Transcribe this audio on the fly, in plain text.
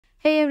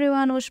Hey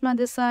everyone, Ushma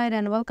this side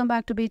and welcome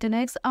back to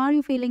Be10x. Are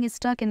you feeling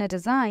stuck in a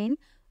design?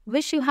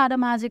 Wish you had a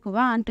magic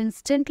wand to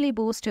instantly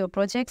boost your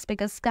projects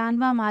because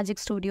Canva Magic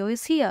Studio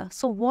is here.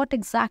 So what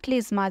exactly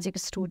is Magic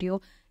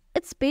Studio?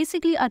 It's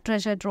basically a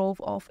treasure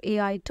trove of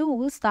AI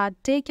tools that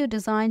take your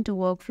design to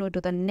workflow to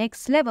the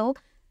next level.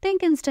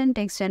 Think instant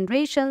text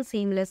generation,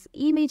 seamless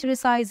image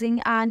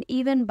resizing, and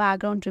even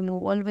background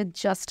removal with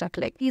just a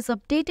click. These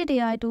updated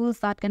AI tools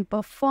that can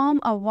perform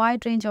a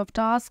wide range of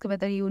tasks,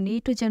 whether you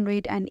need to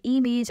generate an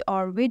image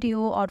or video,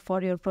 or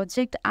for your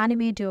project,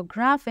 animate your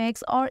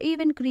graphics, or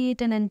even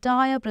create an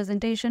entire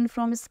presentation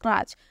from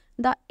scratch.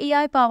 The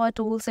AI power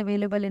tools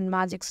available in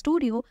Magic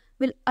Studio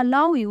will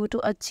allow you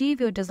to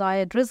achieve your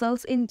desired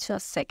results in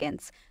just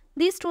seconds.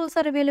 These tools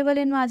are available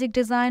in Magic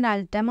Design.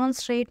 I'll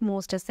demonstrate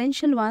most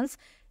essential ones.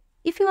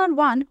 If you are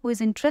one who is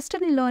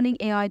interested in learning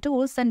AI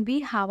tools, then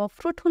we have a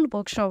fruitful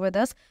workshop with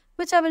us,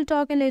 which I will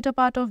talk in later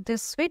part of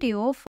this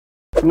video.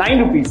 9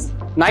 rupees.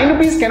 9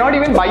 rupees cannot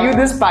even buy you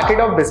this packet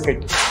of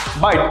biscuit.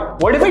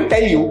 But what if I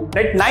tell you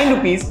that 9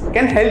 rupees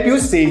can help you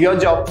save your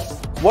job?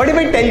 What if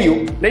I tell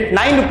you that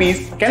 9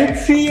 rupees can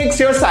 3x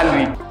your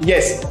salary?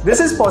 Yes,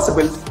 this is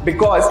possible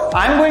because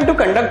I am going to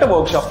conduct a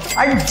workshop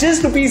at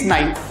just rupees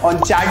 9 on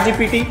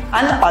ChatGPT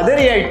and other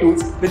AI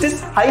tools, which is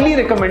highly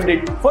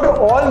recommended for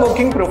all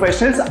working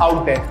professionals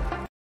out there.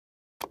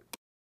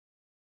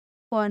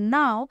 For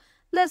now,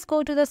 let's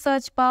go to the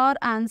search bar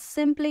and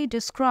simply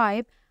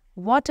describe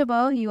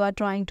whatever you are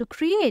trying to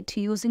create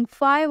using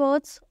 5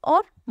 words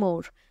or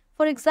more.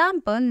 For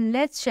example,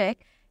 let's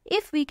check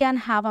if we can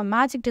have a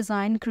magic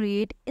design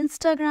create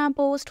Instagram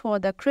post for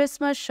the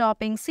Christmas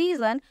shopping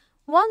season.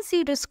 Once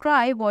you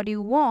describe what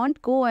you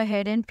want, go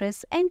ahead and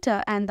press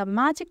enter and the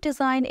magic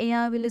design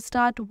AI will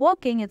start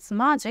working its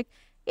magic.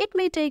 It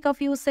may take a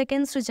few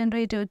seconds to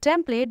generate your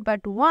template,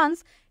 but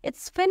once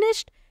it's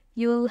finished,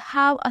 you'll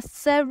have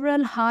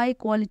several high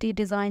quality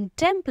design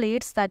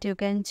templates that you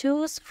can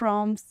choose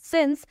from.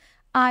 Since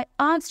I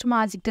asked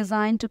Magic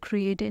Design to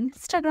create an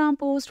Instagram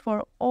post,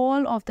 for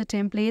all of the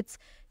templates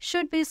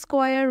should be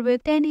square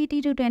with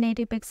 1080 to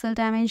 1080 pixel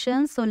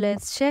dimensions. So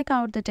let's check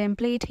out the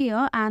template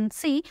here and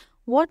see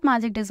what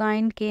Magic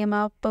Design came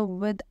up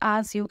with.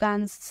 As you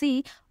can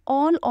see,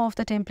 all of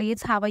the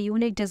templates have a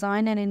unique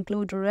design and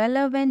include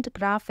relevant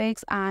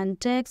graphics and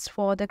text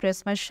for the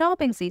Christmas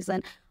shopping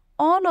season.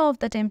 All of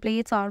the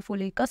templates are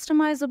fully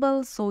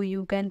customizable, so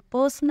you can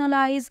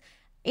personalize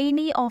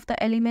any of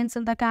the elements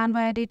in the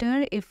Canva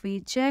editor. If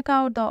we check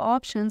out the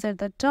options at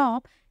the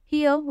top,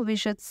 here we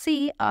should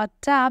see a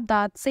tab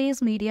that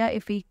says media.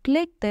 If we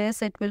click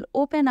this, it will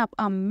open up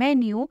a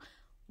menu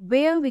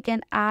where we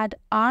can add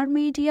our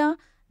media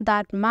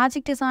that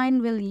Magic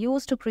Design will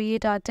use to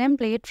create our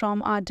template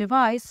from our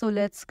device. So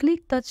let's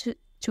click the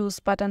choose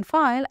button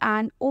file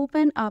and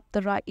open up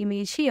the right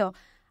image here.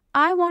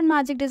 I want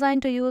Magic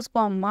Design to use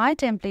for my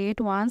template.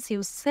 Once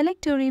you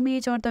select your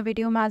image or the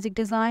video, Magic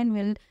Design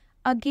will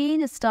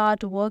again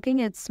start working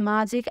its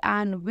magic,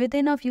 and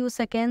within a few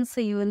seconds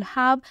you will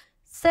have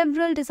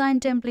several design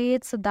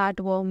templates that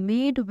were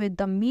made with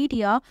the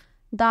media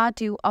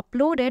that you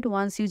uploaded.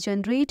 Once you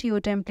generate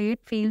your template,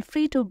 feel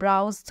free to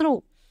browse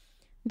through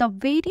the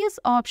various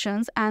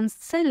options and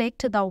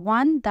select the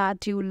one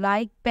that you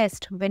like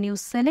best. When you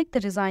select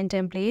the design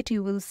template,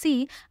 you will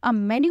see a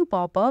menu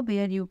pop-up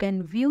where you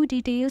can view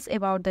details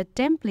about the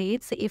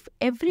templates. If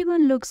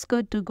everyone looks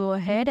good to go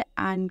ahead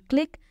and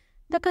click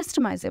the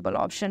customizable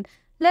option.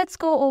 Let's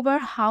go over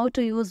how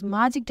to use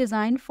Magic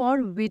Design for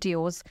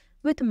videos.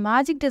 With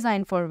Magic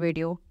Design for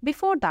video,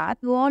 before that,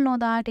 you all know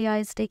that AI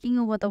is taking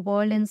over the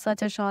world in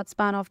such a short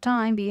span of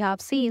time. We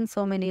have seen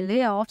so many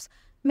layoffs,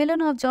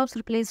 millions of jobs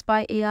replaced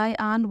by AI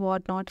and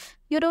whatnot.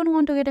 You don't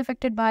want to get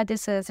affected by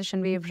this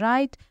recession wave,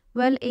 right?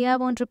 Well, AI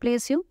won't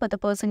replace you, but the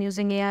person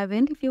using AI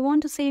will. If you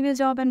want to save your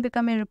job and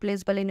become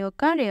irreplaceable in your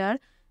career,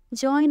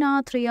 join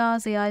our 3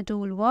 hours AI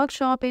tool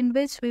workshop, in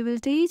which we will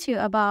teach you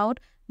about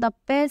the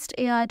best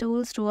AI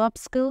tools to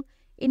upskill,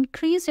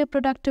 increase your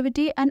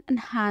productivity, and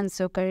enhance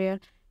your career.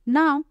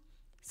 Now,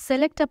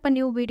 select up a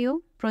new video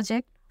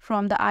project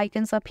from the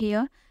icons up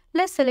here.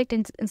 Let's select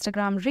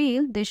Instagram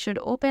Reel. This should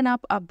open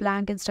up a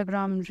blank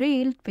Instagram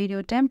Reel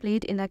video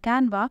template in a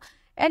Canva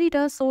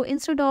editor. So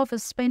instead of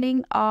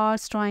spending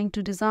hours trying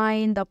to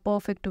design the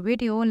perfect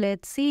video,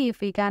 let's see if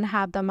we can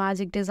have the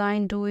Magic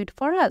Design do it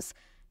for us.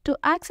 To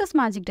access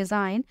Magic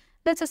Design,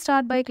 let's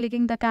start by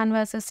clicking the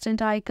Canva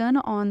Assistant icon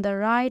on the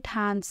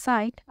right-hand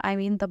side,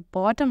 the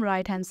bottom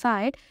right-hand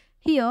side.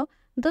 Here,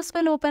 this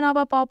will open up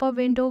a pop-up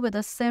window with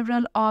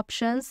several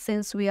options.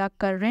 Since we are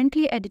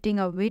currently editing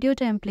a video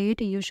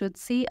template, you should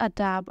see a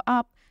tab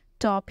up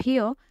top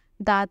here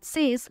that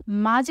says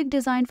Magic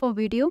Design for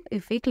Video.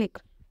 If we click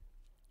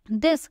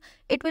this,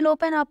 it will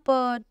open up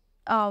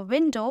a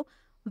window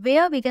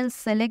where we can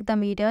select the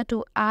media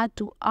to add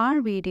to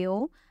our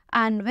video.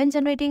 And when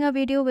generating a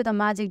video with a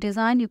Magic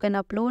Design, you can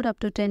upload up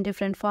to 10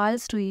 different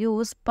files to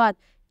use, but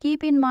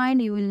keep in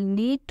mind you will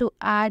need to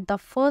add the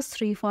first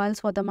 3 files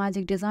for the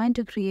Magic Design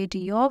to create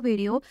your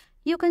video.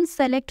 You can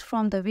select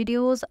from the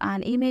videos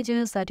and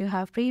images that you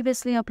have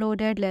previously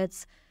uploaded.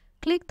 Let's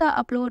click the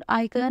upload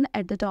icon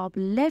at the top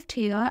left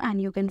here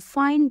and you can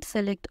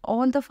select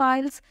all the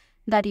files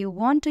that you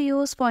want to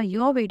use for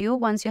your video.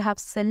 Once you have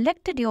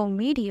selected your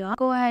media,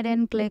 go ahead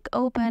and click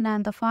open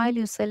and the file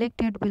you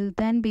selected will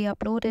then be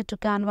uploaded to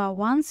Canva.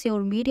 Once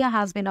your media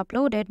has been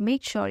uploaded,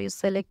 make sure you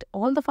select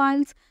all the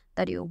files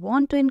that you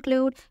want to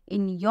include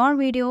in your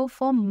video.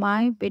 For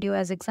my video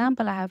as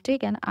example I have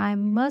taken, I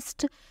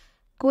must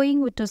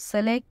going to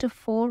select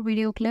 4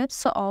 video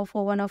clips of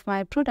one of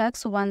my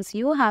products. Once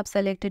you have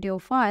selected your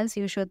files,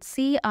 you should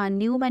see a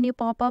new menu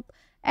pop up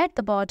at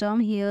the bottom.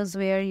 Here's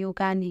where you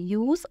can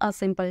use a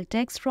simple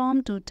text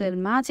prompt to tell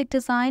Magic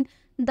Design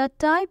the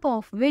type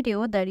of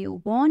video that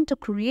you want to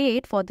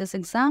create. For this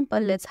example,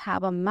 let's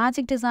have a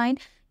Magic Design.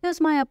 Use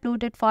my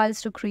uploaded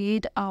files to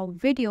create a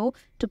video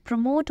to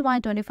promote my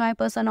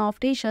 25% off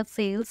t-shirt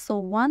sales. So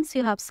once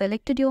you have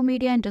selected your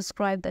media and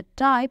describe the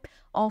type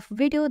of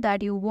video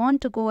that you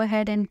want to, go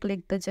ahead and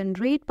click the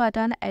generate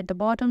button at the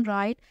bottom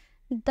right.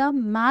 The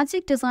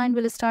Magic Design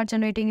will start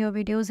generating your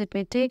videos. It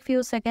may take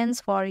few seconds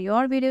for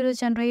your video to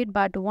generate,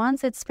 but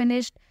once it's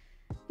finished,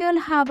 you'll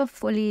have a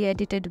fully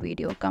edited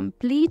video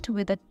complete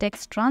with the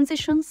text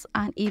transitions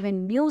and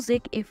even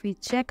music. If we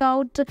check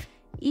out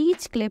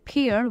each clip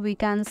here, we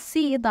can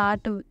see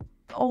that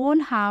all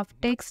have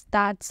text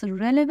that's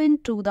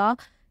relevant to the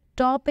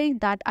topic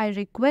that I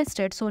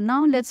requested. So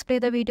now let's play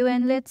the video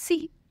and let's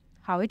see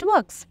how it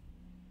works.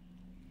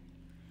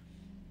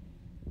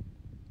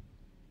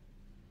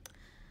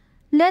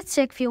 Let's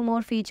check few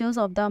more features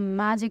of the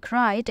Magic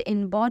Write.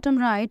 In bottom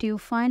right, you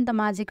find the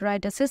Magic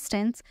Write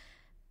Assistance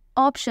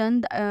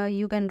option.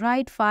 You can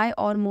write 5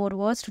 or more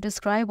words to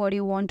describe what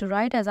you want to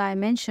write. As I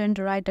mentioned,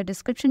 write a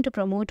description to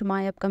promote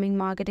my upcoming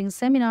marketing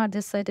seminar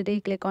this Saturday.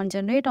 Click on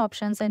generate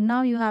options and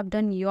now you have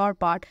done your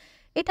part.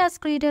 It has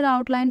created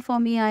outline for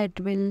me. I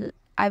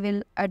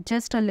will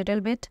adjust a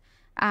little bit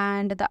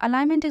and the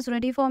alignment is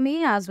ready for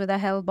me. As with the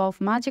help of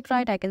Magic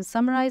Write, I can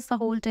summarize the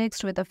whole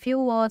text with a few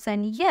words,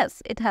 and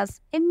yes, it has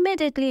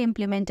immediately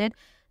implemented,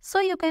 so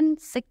you can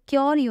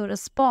secure your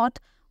spot,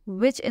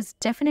 which is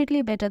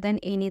definitely better than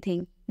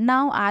anything.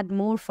 Now add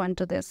more fun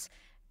to this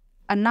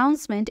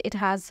announcement. It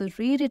has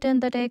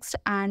rewritten the text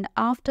and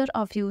after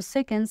a few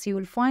seconds you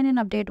will find an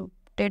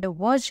updated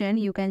version.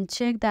 You can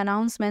check the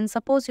announcement.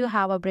 Suppose you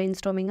have a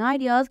brainstorming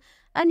ideas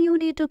and you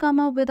need to come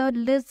up with a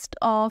list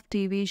of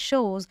TV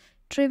shows.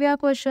 Trivia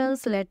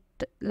questions.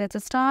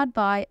 Let's start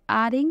by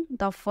adding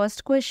the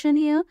first question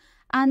here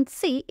and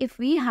see if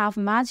we have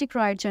Magic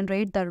Write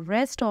generate the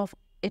rest of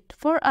it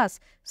for us.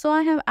 So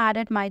I have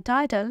added my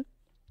title,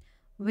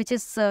 which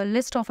is a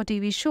list of a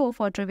TV show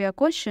for trivia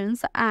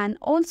questions, and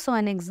also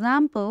an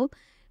example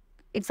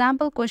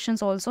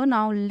questions also.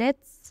 Now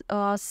let's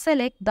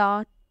select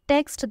the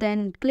text,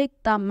 then click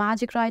the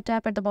Magic Write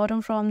tab at the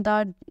bottom from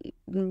the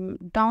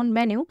down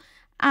menu,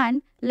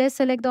 and let's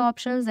select the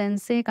options and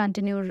say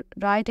continue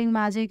writing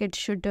magic. It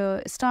should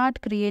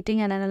start creating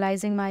and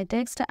analyzing my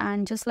text,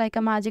 and just like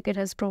a magic, it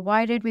has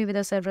provided me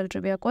with several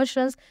trivia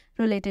questions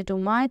related to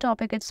my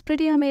topic. It's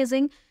pretty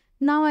amazing.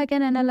 Now I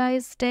can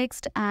analyze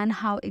text and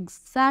how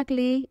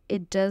exactly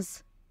it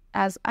does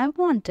as I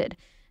wanted.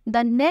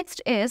 The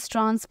next is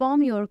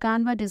transform your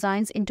Canva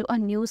designs into a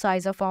new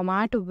size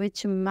format,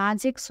 which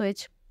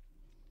with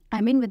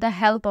the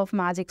help of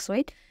Magic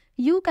Suite.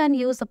 You can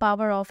use the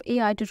power of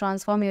AI to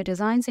transform your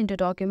designs into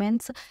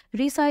documents,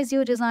 resize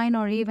your design,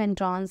 or even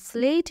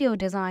translate your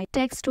design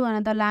text to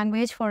another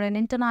language. For an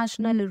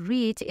international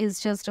reach is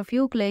just a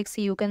few clicks.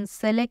 You can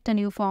select a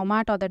new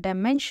format or the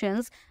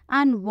dimensions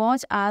and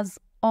watch as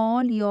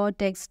all your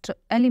text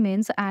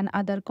elements and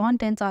other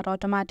contents are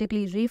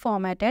automatically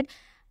reformatted.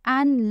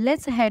 And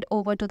let's head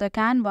over to the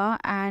Canva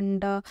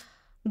and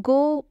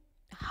go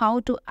how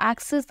to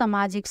access the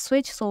Magic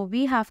Switch. So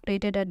we have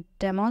created a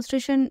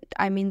demonstration,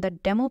 the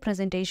demo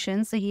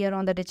presentations here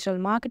on the digital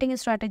marketing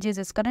strategies.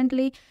 Is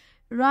currently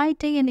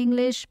writing in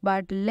English,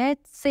 but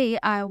let's say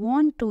I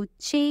want to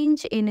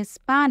change in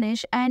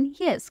Spanish, and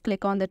yes,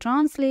 click on the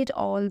translate.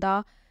 All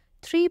the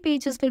 3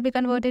 pages will be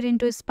converted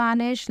into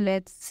Spanish.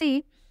 Let's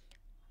see.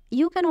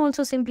 You can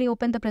also simply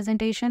open the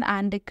presentation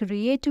and the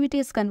creativity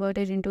is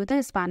converted into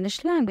the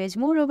Spanish language.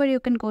 Moreover, you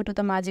can go to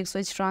the Magic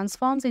Switch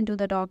transforms into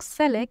the doc,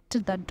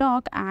 select the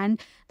doc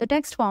and the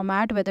text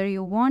format, whether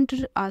you want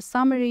a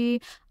summary,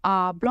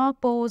 a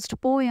blog post,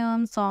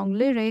 poem, song,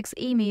 lyrics,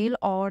 email,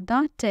 or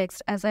the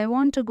text. As I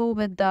want to go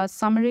with the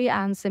summary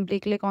and simply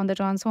click on the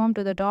transform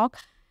to the doc.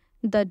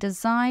 The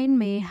design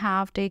may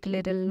have taken a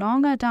little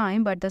longer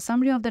time, but the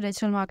summary of the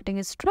digital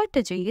marketing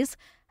strategies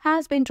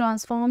has been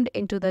transformed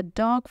into the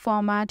doc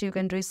format. You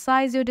can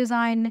resize your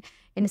design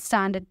in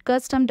standard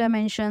custom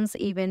dimensions,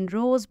 even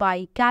rows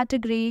by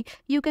category.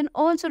 You can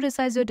also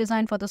resize your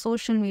design for the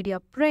social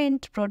media,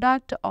 print,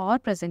 product, or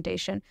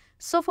presentation.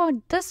 So for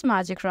this,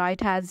 Magic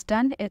Write has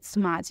done its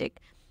magic.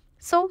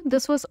 So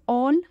this was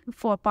all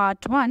for part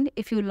 1.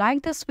 If you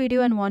like this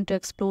video and want to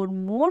explore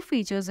more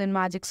features in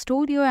Magic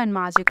Studio and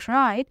Magic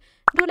Write,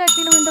 do let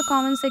me know in the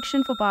comment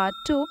section for part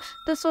 2.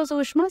 This was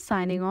Ushma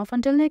signing off.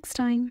 Until next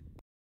time.